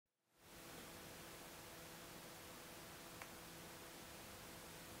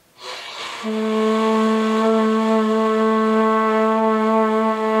All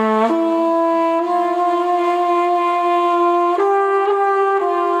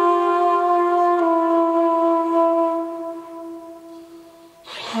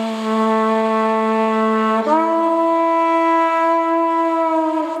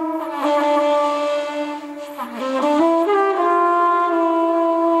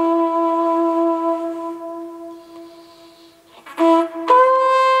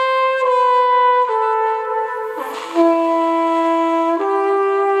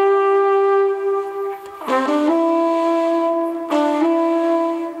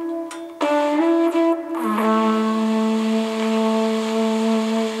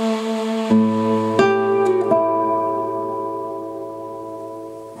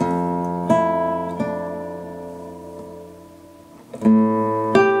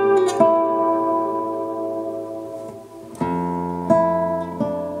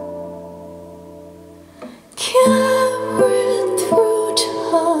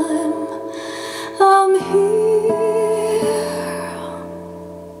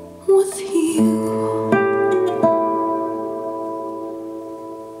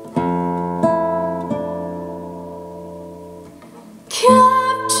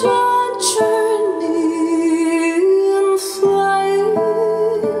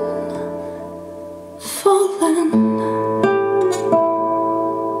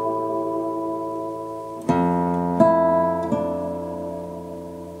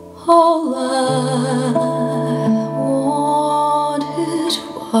I wanted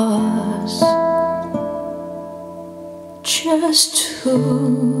was just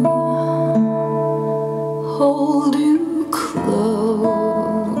to hold you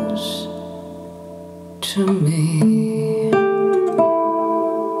close to me.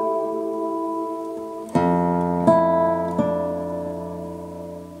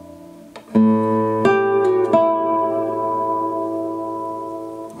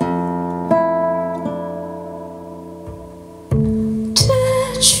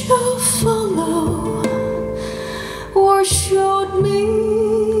 Showed me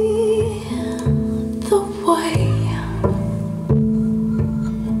the way.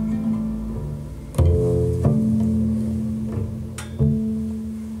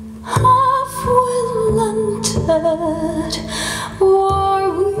 Half relented, were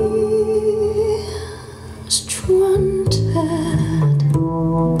we stranded?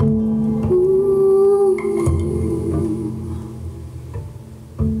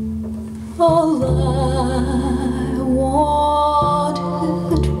 All I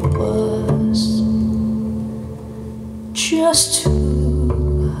wanted was just to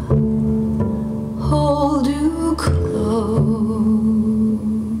hold you close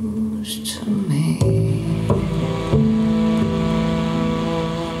to me.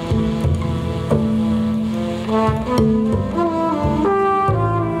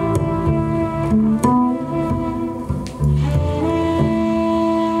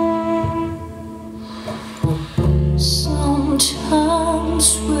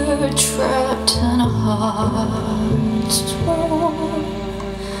 Sometimes we're trapped in a heart storm.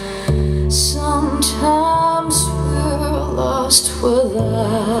 Sometimes we're lost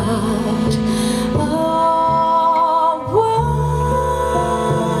without a way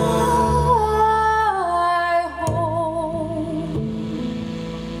home.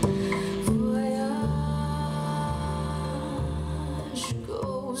 Voyage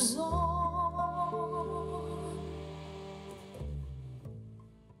goes on.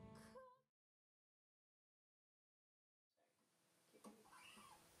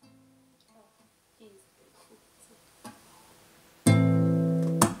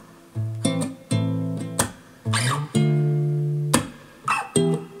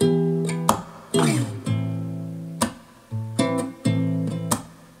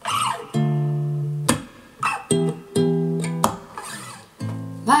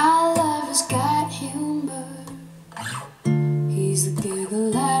 My lover's got humor. He's the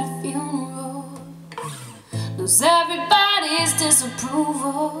giggle at a funeral. Knows everybody's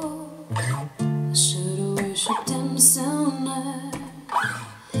disapproval. I should've worshipped him sooner.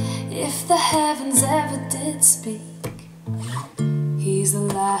 If the heavens ever did speak, he's the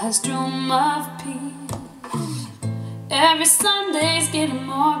last room of peace. Every Sunday's getting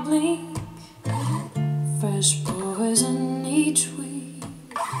more bleak. Fresh poison each week.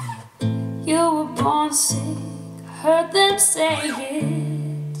 You were born sick, heard them say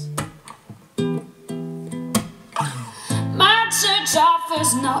it. My church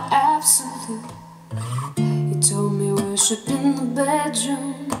offers no absolute. You told me worship in the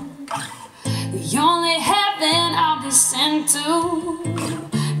bedroom. The only heaven I'll be sent to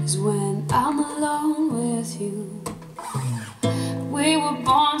is when I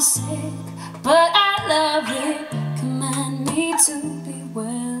sick, but I love it. Command me to be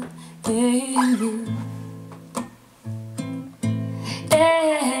well. Amen.